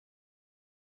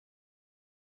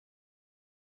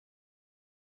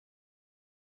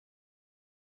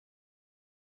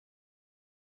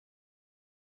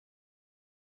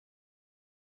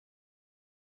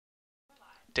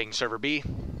Taking server B.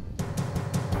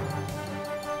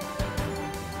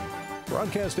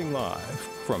 Broadcasting live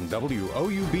from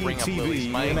WOUB TV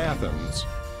in Athens.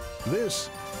 This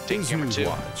is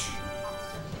NewsWatch.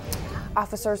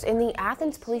 Officers in the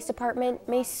Athens Police Department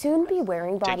may soon be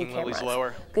wearing body cameras.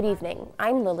 Lower. Good evening.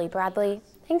 I'm Lily Bradley.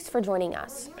 Thanks for joining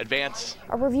us. Advance.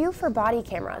 A review for body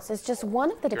cameras is just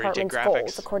one of the department's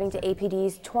goals, according to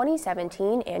APD's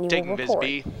 2017 annual report.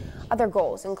 Other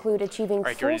goals include achieving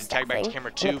full staffing and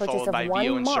the purchase of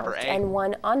one marked and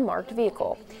one unmarked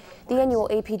vehicle. The annual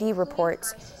APD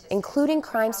reports, including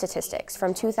crime statistics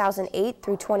from 2008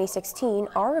 through 2016,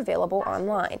 are available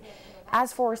online.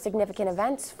 As for significant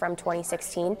events from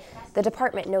 2016, the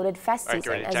department noted fest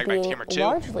season as being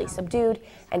largely subdued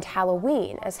and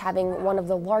Halloween as having one of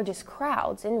the largest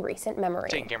crowds in recent memory.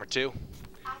 Taking camera 2.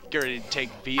 Get ready to take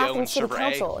VO Athens and City server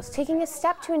Council is taking a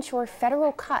step to ensure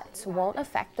federal cuts won't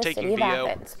affect the city of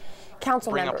Athens.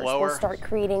 Council members will start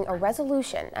creating a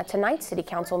resolution at tonight's City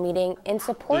Council meeting in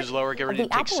support of the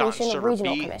Appalachian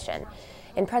Regional Commission.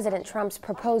 In President Trump's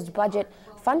proposed budget,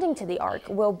 funding to the ARC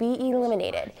will be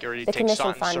eliminated. The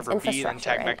commission funds infrastructure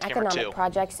and economic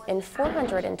projects in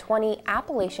 420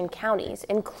 Appalachian counties,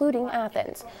 including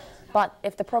Athens. But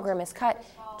if the program is cut,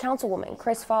 Councilwoman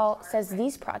Chris Fall says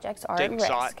these projects are at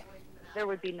risk. There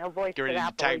would be no voice for the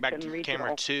Appalachian regional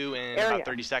camera 2 in area, about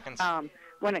 30 seconds.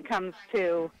 When it comes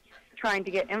to trying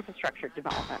to get infrastructure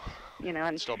development,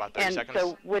 and still about 30 seconds.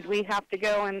 So would we have to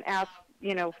go and ask,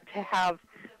 to have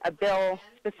a bill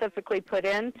specifically put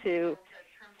in to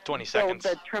 20 build seconds.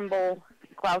 the Trimble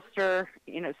Gloucester,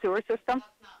 sewer system?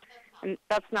 And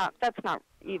that's not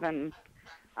even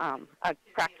a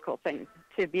practical thing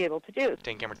to be able to do.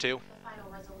 Taking camera 2.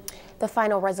 The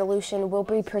final resolution will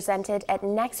be presented at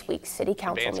next week's City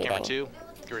Council meeting. Camera 2.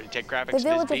 Get ready to take graphics. The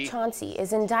village of Chauncey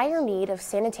is in dire need of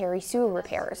sanitary sewer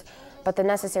repairs, but the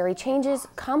necessary changes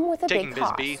come with a big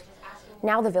cost.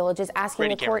 Now the village is asking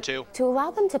the court to allow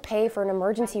them to pay for an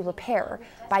emergency repair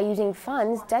by using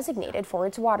funds designated for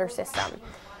its water system.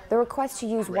 The request to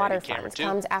use water funds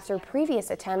comes after previous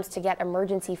attempts to get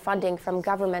emergency funding from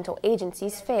governmental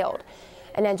agencies failed.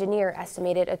 An engineer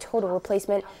estimated a total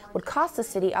replacement would cost the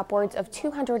city upwards of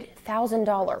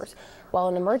 $200,000, while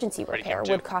an emergency repair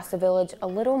would cost the village a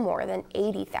little more than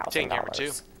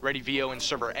 $80,000. Ready VO and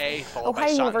server A, followed by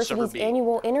Ohio SOT and server University's B.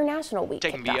 annual International Week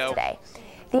kicked off today.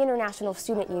 The International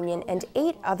Student Union and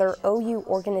 8 other OU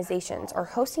organizations are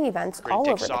hosting events all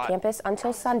over the campus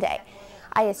until Sunday.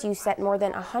 ISU set more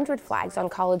than 100 flags on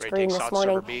College Green this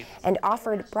morning and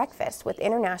offered breakfast with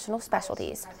international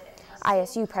specialties.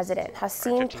 ISU President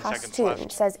Hassim Pashtun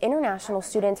says international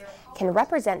students can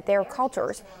represent their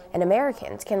cultures and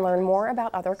Americans can learn more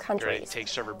about other countries.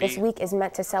 This week is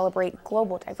meant to celebrate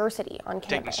global diversity on campus.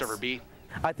 Taking server B.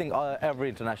 I think every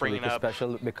international week is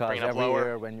special because every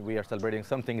year when we are celebrating,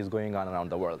 something is going on around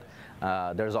the world.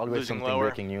 There's always something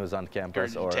breaking news on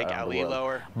campus or around the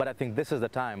world. But I think this is the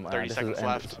time,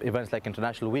 events like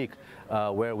International Week,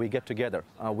 where we get together,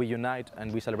 we unite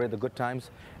and we celebrate the good times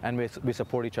and we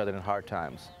support each other in hard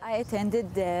times. I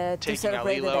attended to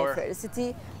celebrate the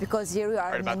diversity because here we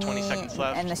are many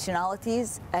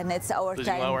nationalities and it's our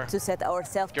time to set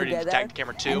ourselves together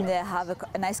and have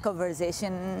a nice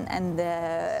conversation and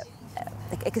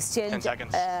exchange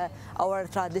our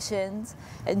traditions,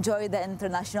 enjoy the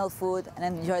international food,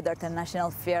 and enjoy the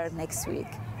international fair next week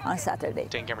on Saturday.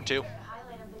 Taking camera 2.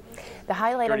 The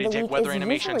highlight of the week is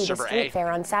usually the street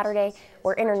fair on Saturday,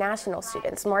 where international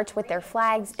students march with their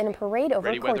flags in a parade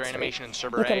over Court Street.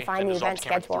 You can find the event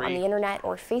schedule on the internet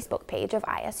or Facebook page of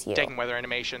ISU. Taking weather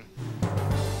animation.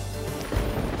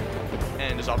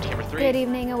 And is off to camera 3. Good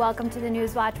evening and welcome to the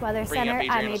NewsWatch Weather Center.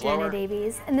 I'm Adriana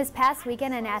Davies. And this past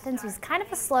weekend in Athens was kind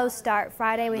of a slow start.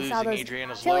 Friday we saw those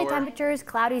chilly temperatures,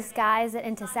 cloudy skies, and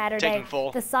into Saturday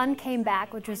the sun came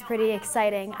back, which was pretty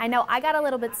exciting. I know I got a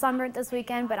little bit sunburnt this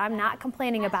weekend, but I'm not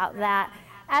complaining about that.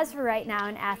 As for right now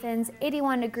in Athens,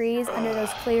 81 degrees under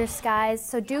those clear skies,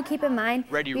 so do keep in mind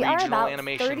we are about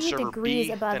 30 degrees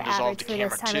above average for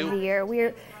this time of the year.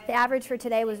 The average for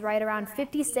today was right around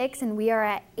 56, and we are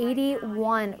at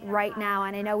 81 right now,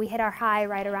 and I know we hit our high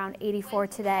right around 84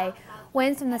 today.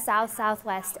 Winds from the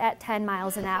south-southwest at 10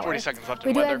 miles an hour. 40 seconds left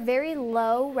We do have very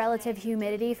low relative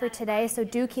humidity for today, so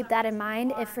do keep that in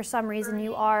mind if for some reason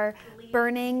you are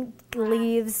burning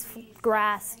leaves,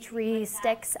 grass, trees,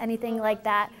 sticks, anything like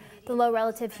that. The low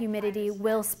relative humidity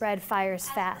will spread fires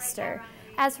faster.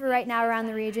 As for right now around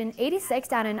the region, 86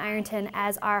 down in Ironton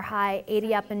as our high,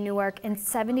 80 up in Newark, and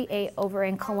 78 over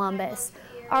in Columbus.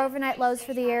 Our overnight lows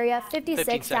for the area,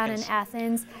 56 down in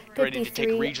Athens,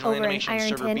 53 over in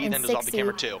Ironton, and 60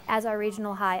 as our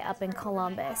regional high up in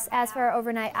Columbus. As for our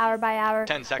overnight hour by hour,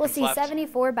 we'll see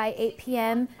 74 by 8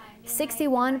 p.m.,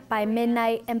 61 by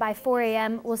midnight, and by 4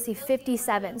 a.m. we'll see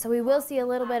 57. So we will see a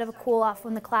little bit of a cool off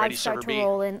when the clouds start to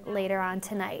roll in later on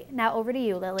tonight. Now over to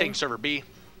you, Lily. Taking server B.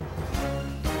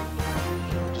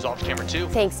 Dissolve to camera 2.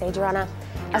 Thanks, Adriana.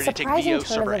 A surprising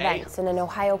turn of events in an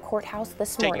Ohio courthouse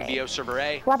this morning. Taking VO server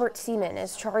A. Robert Seaman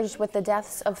is charged with the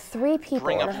deaths of 3 people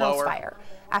in a house fire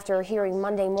after a hearing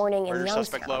Monday morning in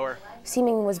Youngstown.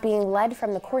 Seaman was being led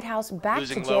from the courthouse back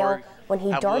to jail when he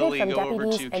darted from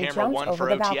deputies and jumped over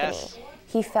the balcony.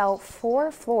 He fell 4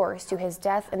 floors to his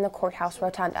death in the courthouse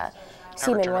rotunda.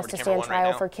 Seaman was to stand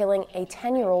trial for killing a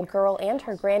 10-year-old girl and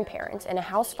her grandparents in a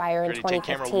house fire in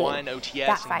 2015.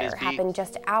 That fire happened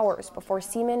just hours before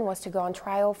Seaman was to go on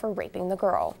trial for raping the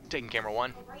girl. Taking camera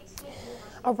 1.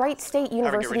 A Wright State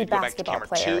University basketball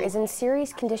player is in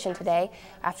serious condition today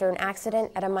after an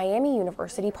accident at a Miami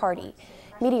University party.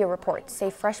 Media reports say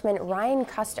freshman Ryan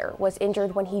Custer was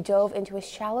injured when he dove into a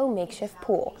shallow makeshift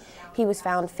pool. He was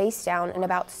found face down in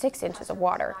about 6 inches of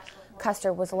water.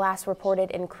 Custer was last reported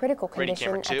in critical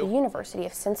condition at the University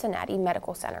of Cincinnati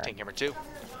Medical Center. Taking camera 2.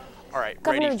 All right,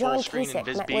 Governor John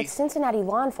Kasich met with Cincinnati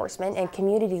law enforcement and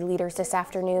community leaders this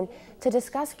afternoon to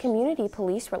discuss community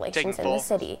police relations in the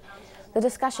city. The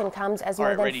discussion comes as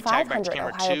more than 500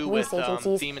 Ohio police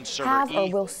agencies have or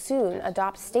will soon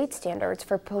adopt state standards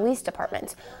for police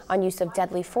departments on use of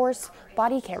deadly force,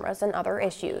 body cameras, and other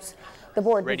issues. The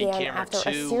board began after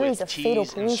a series of fatal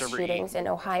police shootings in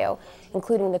Ohio,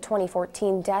 including the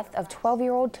 2014 death of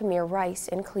 12-year-old Tamir Rice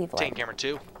in Cleveland. Taking camera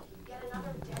 2.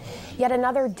 Yet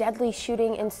another deadly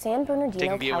shooting in San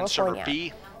Bernardino,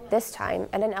 California, this time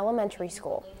at an elementary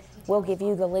school. We'll give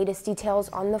you the latest details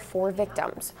on the 4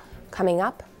 victims, coming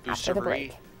up after the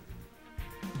break.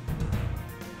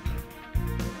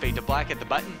 Fade to black at the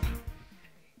button.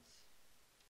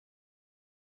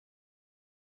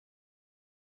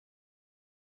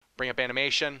 Bring up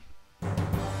animation.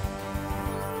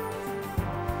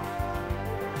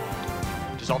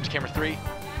 Dissolve to camera 3.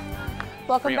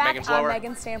 Welcome back. I'm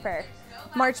Megan Stamper.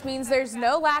 March means there's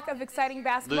no lack of exciting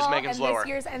basketball, and this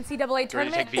year's NCAA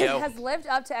tournament has lived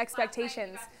up to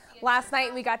expectations. Last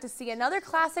night, we got to see another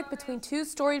classic between 2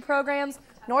 storied programs,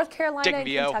 North Carolina and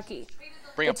Kentucky.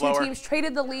 The 2 teams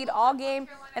traded the lead all game,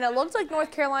 and it looked like North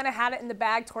Carolina had it in the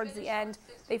bag towards the end.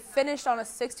 They finished on a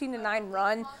 16-9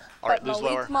 run, but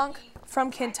Malik Monk from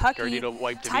Kentucky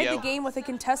tied the game with a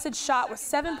contested shot with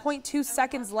 7.2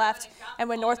 seconds left, and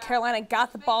when North Carolina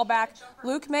got the ball back,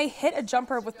 Luke May hit a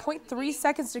jumper with 0.3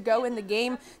 seconds to go in the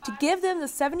game to give them the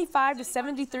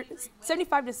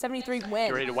 75-73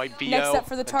 win. Next up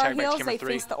for the Tar Heels, they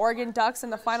faced the Oregon Ducks in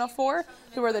the Final Four,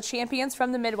 who are the champions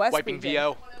from the Midwest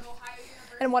region.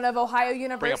 And one of Ohio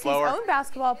University's own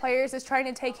basketball players is trying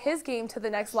to take his game to the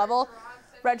next level.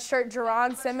 Redshirt junior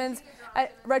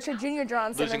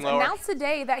Jerron Simmons announced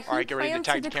today that he plans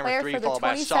to declare for the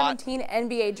 2017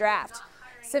 NBA draft.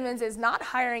 Simmons is not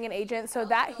hiring an agent so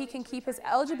that he can keep his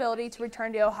eligibility to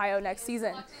return to Ohio next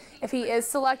season. If he is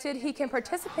selected, he can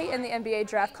participate in the NBA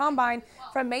draft combine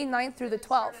from May 9th through the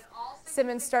 12th.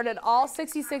 Simmons started all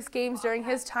 66 games during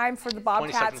his time for the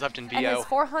Bobcats, and his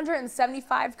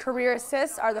 475 career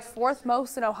assists are the 4th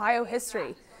most in Ohio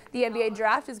history. The NBA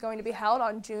draft is going to be held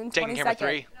on June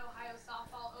 22nd.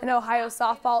 And Ohio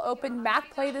softball opened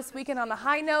MAC play this weekend on a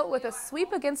high note with a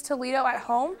sweep against Toledo at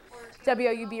home.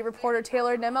 WOUB reporter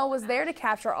Taylor Nimmo was there to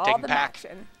capture all the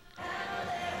action.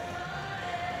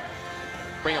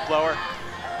 Bring up lower.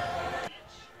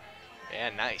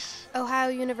 And nice. Ohio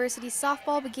University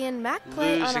softball began MAC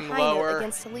play on a high note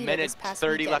against Toledo this past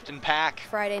weekend. 30 left in pack.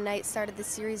 Friday night started the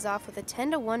series off with a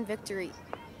 10-1 victory.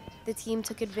 The team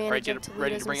took advantage of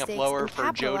Toledo's mistakes and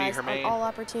capitalized on all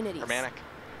opportunities.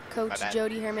 Coach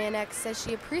Jody Hermanek says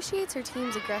she appreciates her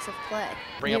team's aggressive play.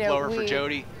 Bring up lower for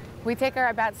Jody. We take our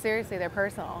at-bats seriously. They're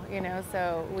personal,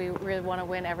 so we really want to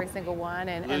win every single one.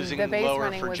 And the base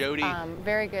running was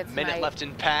very good tonight. Minute left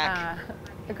in pack.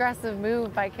 Aggressive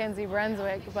move by Kenzie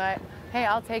Brunswick, but hey,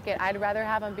 I'll take it. I'd rather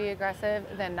have them be aggressive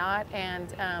than not.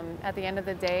 And at the end of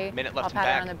the day, I'll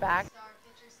pat her on the back.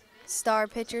 Star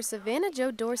pitcher Savannah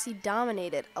Jo Dorsey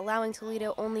dominated, allowing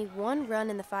Toledo only 1 run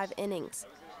in the 5 innings.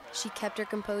 She kept her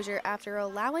composure after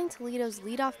allowing Toledo's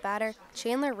leadoff batter,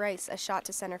 Chandler Rice, a shot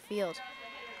to center field.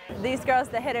 These girls,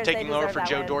 the hitters, taking they lower deserve for that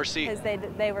Jo win Dorsey because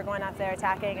they were going out there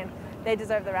attacking and they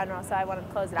deserve the run roll, so I wanted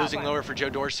to close it out. Losing lower for Jo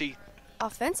Dorsey.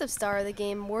 Offensive star of the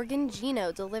game, Morgan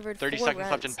Gino, delivered 30 4 seconds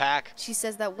runs. left in pack. She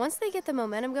says that once they get the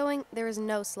momentum going, there is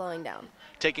no slowing down.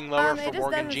 Taking lower for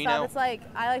Morgan Gino. Stop. It's like,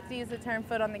 I like to use the term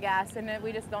foot on the gas, and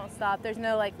we just don't stop. There's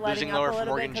no like letting up a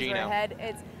little bit because we're ahead.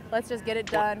 It's let's just get it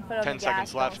done, foot on the gas, 10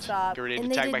 seconds left. Don't stop. Get ready to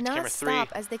And they tag did back to not camera 3.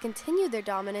 stop as they continued their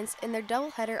dominance in their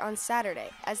doubleheader on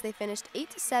Saturday, as they finished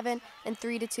 8-7 and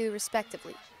 3-2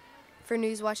 respectively. For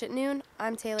NewsWatch at noon,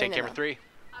 I'm Taylor Take Nimmo. camera 3.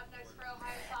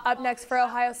 Up next for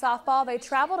Ohio softball, they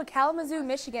travel to Kalamazoo,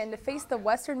 Michigan to face the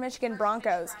Western Michigan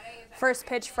Broncos. First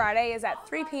pitch Friday is at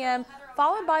 3 p.m.,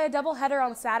 followed by a doubleheader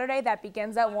on Saturday that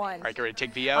begins at 1. All right, get ready to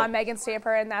take VO. I'm Megan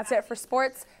Stamper, and that's it for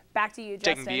sports. Back to you,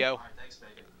 Justin. Taking VO.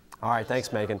 All right,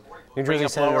 thanks, Megan. New Jersey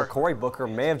Senator Cory Booker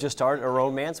may have just started a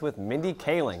romance with Mindy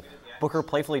Kaling. Booker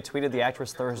playfully tweeted the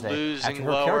actress Thursday after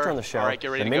her character on the show,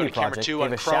 The Mindy Project,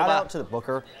 gave a shout-out to the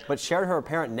Booker, but shared her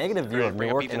apparent negative view of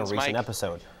Newark in a recent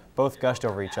episode. Both gushed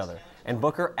over each other. And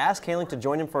Booker asked Kaling to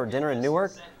join him for a dinner in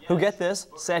Newark, who, get this,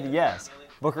 said yes.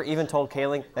 Booker even told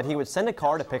Kaling that he would send a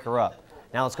car to pick her up.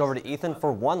 Now let's go over to Ethan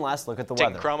for one last look at the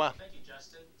weather. Chroma.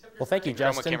 Well, thank you,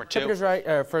 Justin. Temperatures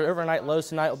for overnight lows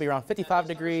tonight will be around 55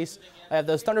 degrees. I have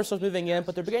those thunderstorms moving in,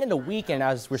 but they're beginning to weaken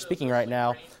as we're speaking right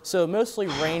now. So mostly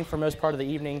rain for most part of the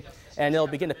evening, and it'll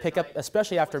begin to pick up,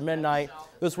 especially after midnight.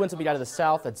 Those winds will be out of the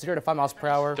south at 0 to 5 miles per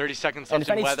hour. 30 seconds and left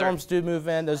in if any weather. storms do move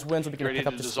in, those winds will begin to pick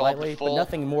up just slightly, but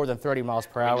nothing more than 30 miles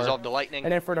per hour. Dissolve the lightning.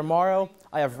 And then for tomorrow,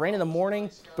 I have rain in the morning,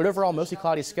 but overall mostly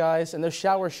cloudy skies, and those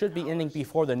showers should be ending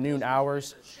before the noon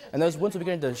hours. And those winds will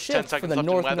begin to shift from the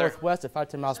north-northwest at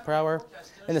 5-10 miles per hour.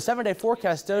 And the 7-day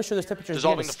forecast does show those temperatures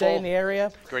begin to stay in the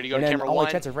area. Ready to go and to then camera only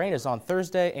 1. chance of rain is on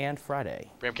Thursday and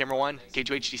Friday. Ram camera 1,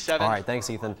 K2HD7. All right,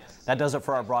 thanks, Ethan. That does it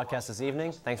for our broadcast this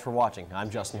evening. Thanks for watching. I'm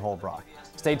Justin Holbrook.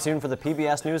 Stay tuned for the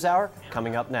PBS NewsHour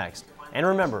coming up next. And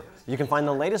remember, you can find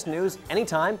the latest news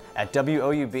anytime at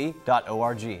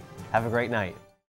WOUB.org. Have a great night.